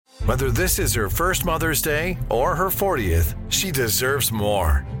Whether this is her first Mother's Day or her 40th, she deserves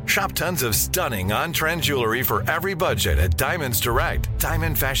more. Shop tons of stunning on-trend jewelry for every budget at Diamonds Direct.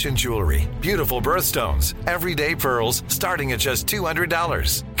 Diamond fashion jewelry, beautiful birthstones, everyday pearls starting at just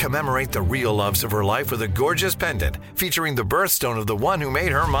 $200. Commemorate the real loves of her life with a gorgeous pendant featuring the birthstone of the one who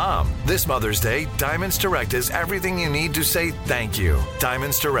made her mom. This Mother's Day, Diamonds Direct is everything you need to say thank you.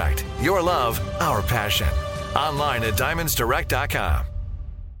 Diamonds Direct. Your love, our passion. Online at diamondsdirect.com.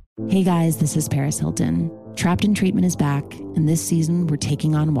 Hey guys, this is Paris Hilton. Trapped in Treatment is back, and this season we're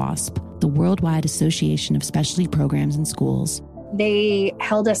taking on WASP, the Worldwide Association of Specialty Programs in Schools. They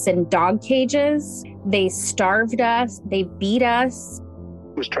held us in dog cages. They starved us. They beat us.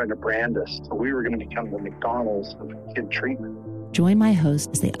 Was trying to brand us. So we were going to become the McDonald's of kid treatment. Join my hosts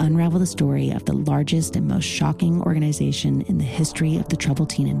as they unravel the story of the largest and most shocking organization in the history of the troubled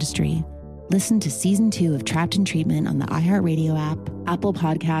teen industry. Listen to Season 2 of Trapped in Treatment on the iHeartRadio app, Apple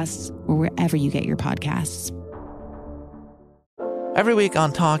Podcasts, or wherever you get your podcasts. Every week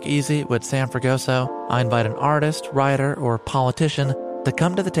on Talk Easy with Sam Fragoso, I invite an artist, writer, or politician to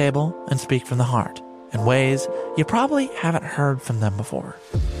come to the table and speak from the heart in ways you probably haven't heard from them before.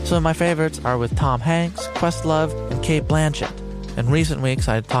 Some of my favorites are with Tom Hanks, Questlove, and Cate Blanchett. In recent weeks,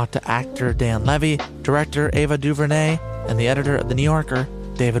 I talked to actor Dan Levy, director Ava DuVernay, and the editor of The New Yorker,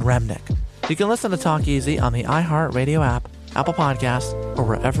 David Remnick. You can listen to Talk Easy on the iHeartRadio app, Apple Podcasts, or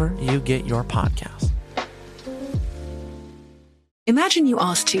wherever you get your podcasts. Imagine you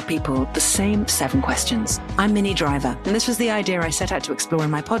ask two people the same 7 questions. I'm Minnie Driver, and this was the idea I set out to explore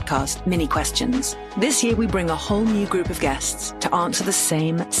in my podcast, Minnie Questions. This year, we bring a whole new group of guests to answer the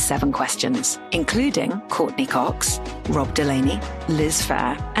same 7 questions, including Courtney Cox, Rob Delaney, Liz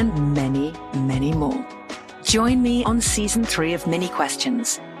Phair, and many, many more. Join me on Season 3 of Minnie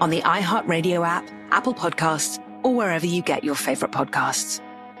Questions on the iHeartRadio app, Apple Podcasts, or wherever you get your favorite podcasts.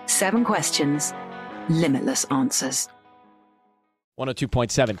 7 questions, limitless answers.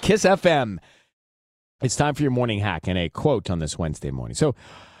 102.7 KISS FM. It's time for your morning hack and a quote on this Wednesday morning. So,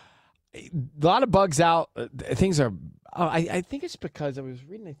 a lot of bugs out. Things are. I think it's because I was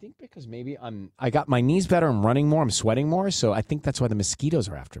reading. I think because maybe I got my knees better. I'm running more. I'm sweating more. So I think that's why the mosquitoes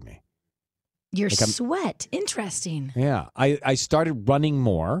are after me. Your sweat. Interesting. Yeah. I started running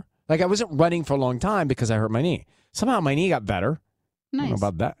more. Like I wasn't running for a long time because I hurt my knee. Somehow my knee got better. Nice. I don't know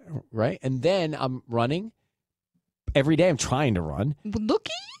about that, right? And then I'm running. Every day I'm trying to run. Look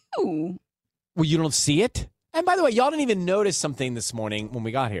at you. Well, you don't see it? And by the way, y'all didn't even notice something this morning when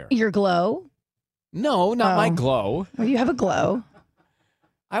we got here. Your glow? No, not my glow. Well, you have a glow.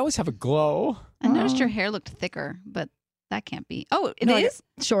 I always have a glow. I noticed your hair looked thicker, but that can't be. Oh, it is?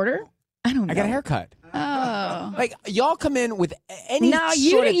 Shorter? I don't know. I got a haircut. Oh. Like, y'all come in with any No,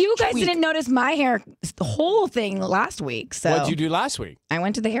 sort of you guys tweak. didn't notice my hair, the whole thing last week. So What'd you do last week? I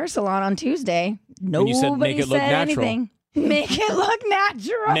went to the hair salon on Tuesday. Nobody you said make it look said natural. anything. Make it look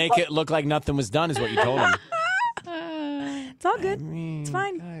natural. Make it look like nothing was done is what you told him. It's all good. It's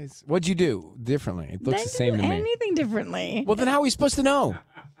fine. Guys, what'd you do differently? It looks the same to me. Anything differently. Well, then how are we supposed to know?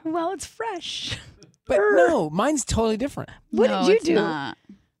 Well, it's fresh. But no, mine's totally different. What No, did you it's do? not.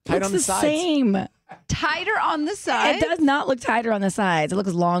 Tight Looks on the sides. same. Tighter on the sides? It does not look tighter on the sides. It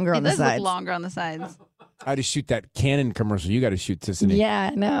looks longer on the It does sides. look longer on the sides. I had to shoot that Canon commercial. You got to shoot, Sissany. Yeah,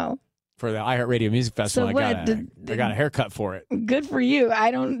 I know. For the iHeartRadio Music Festival, So I what, got a haircut for it. Good for you.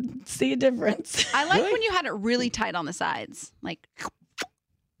 I don't see a difference. I like when you had it really tight on the sides. Like,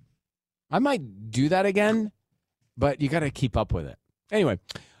 I might do that again, but you got to keep up with it. Anyway,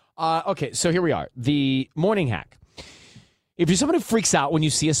 okay, so here we are. The morning hack. If you're someone who freaks out when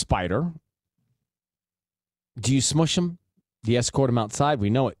you see a spider, do you smush them? Do you escort them outside? We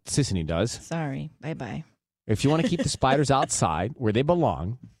know what Sissany does. Sorry. Bye-bye. If you want to keep the spiders outside where they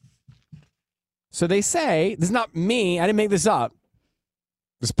belong. So they say, this is not me, I didn't make this up.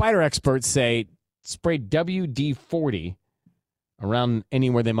 The spider experts say spray WD-40 around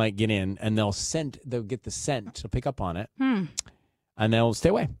anywhere they might get in, and they'll get the scent, they'll pick up on it, and they'll stay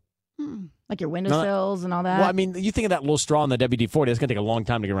away. Like your windowsills and all that? Well, I mean, you think of that little straw in the WD-40, it's going to take a long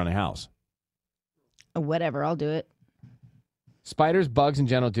time to get around a house. Whatever, I'll do it. Spiders, bugs in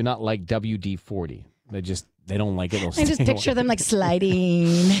general, do not like WD-40. They don't like it. They'll I just stay picture away. them like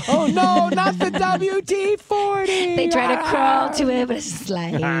sliding. Oh, no, not the WD-40. They try to crawl to it, but it's a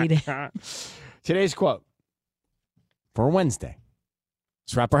slide. Today's quote for Wednesday.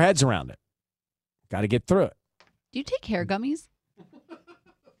 Let's wrap our heads around it. Got to get through it. do you take hair gummies?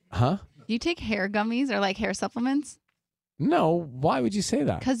 Huh? Do you take hair gummies or like hair supplements? No. Why would you say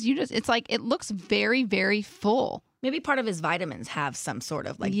that? Because it's like, it looks very, very full. Maybe part of his vitamins have some sort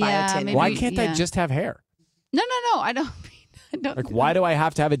of like Yeah, biotin. maybe- Why can't I yeah. just have hair? No. I don't mean Like, why do I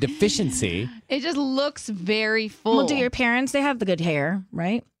have to have a deficiency? It just looks very full. Well, do your parents, they have the good hair,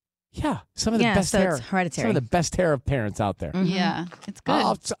 right? Yeah, some of the best hair. It's hereditary. Some of the best hair of parents out there. Mm-hmm. Yeah, it's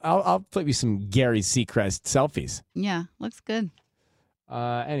good. I'll flip you some Gary Seacrest selfies. Yeah, looks good.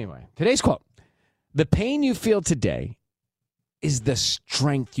 Anyway, today's quote: "The pain you feel today is the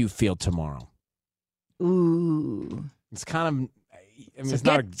strength you feel tomorrow." Ooh. It's kind of. I mean, So it's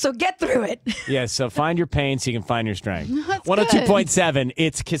get, not. so get through it. Yeah, so find your pain so you can find your strength. That's 102.7,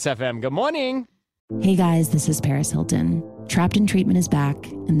 it's Kiss FM. Good morning. Hey guys, this is Paris Hilton. Trapped in Treatment is back,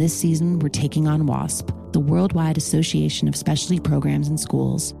 and this season we're taking on WASP, the Worldwide Association of Specialty Programs and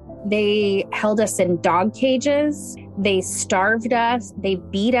Schools. They held us in dog cages. They starved us. They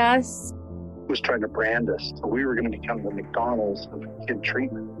beat us. Was trying to brand us. So we were going to become the McDonald's of kid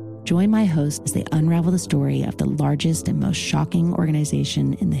treatment. Join my hosts as they unravel the story of the largest and most shocking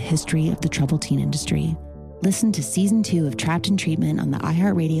organization in the history of the troubled teen industry. Listen to Season 2 of Trapped in Treatment on the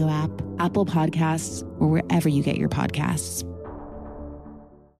iHeartRadio app, Apple Podcasts, or wherever you get your podcasts.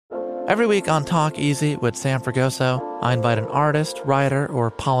 Every week on Talk Easy with Sam Fragoso, I invite an artist, writer,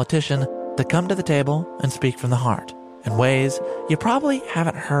 or politician to come to the table and speak from the heart in ways you probably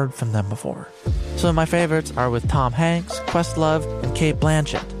haven't heard from them before. Some of my favorites are with Tom Hanks, Questlove, and Cate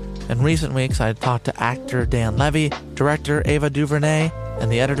Blanchett. In recent weeks, I talked to actor Dan Levy, director Ava DuVernay,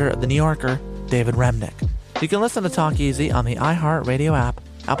 and the editor of The New Yorker, David Remnick. You can listen to Talk Easy on the iHeartRadio app,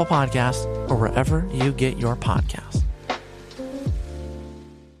 Apple Podcasts, or wherever you get your podcasts.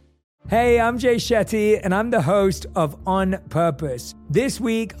 Hey, I'm Jay Shetty, and I'm the host of On Purpose. This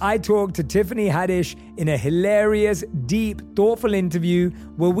week, I talked to Tiffany Haddish in a hilarious, deep, thoughtful interview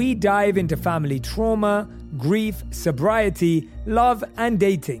where we dive into family trauma, grief, sobriety, love, and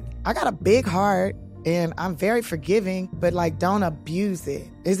dating. I got a big heart, and I'm very forgiving, but don't abuse it.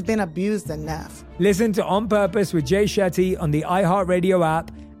 It's been abused enough. Listen to On Purpose with Jay Shetty on the iHeartRadio app,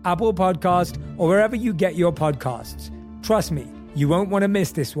 Apple Podcast, or wherever you get your podcasts. Trust me, you won't want to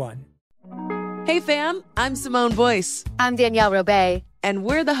miss this one. Hey fam, I'm Simone Boyce. I'm Danielle Robay. And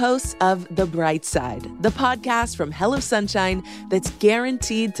we're the hosts of The Bright Side, the podcast from Hello Sunshine that's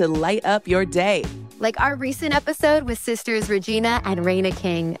guaranteed to light up your day. Like our recent episode with sisters Regina and Raina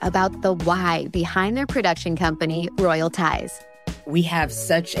King about the why behind their production company, Royal Ties. We have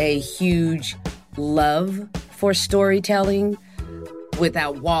such a huge love for storytelling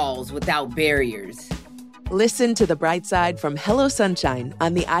without walls, without barriers. Listen to The Bright Side from Hello Sunshine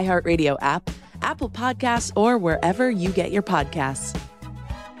on the iHeartRadio app, Apple Podcasts, or wherever you get your podcasts.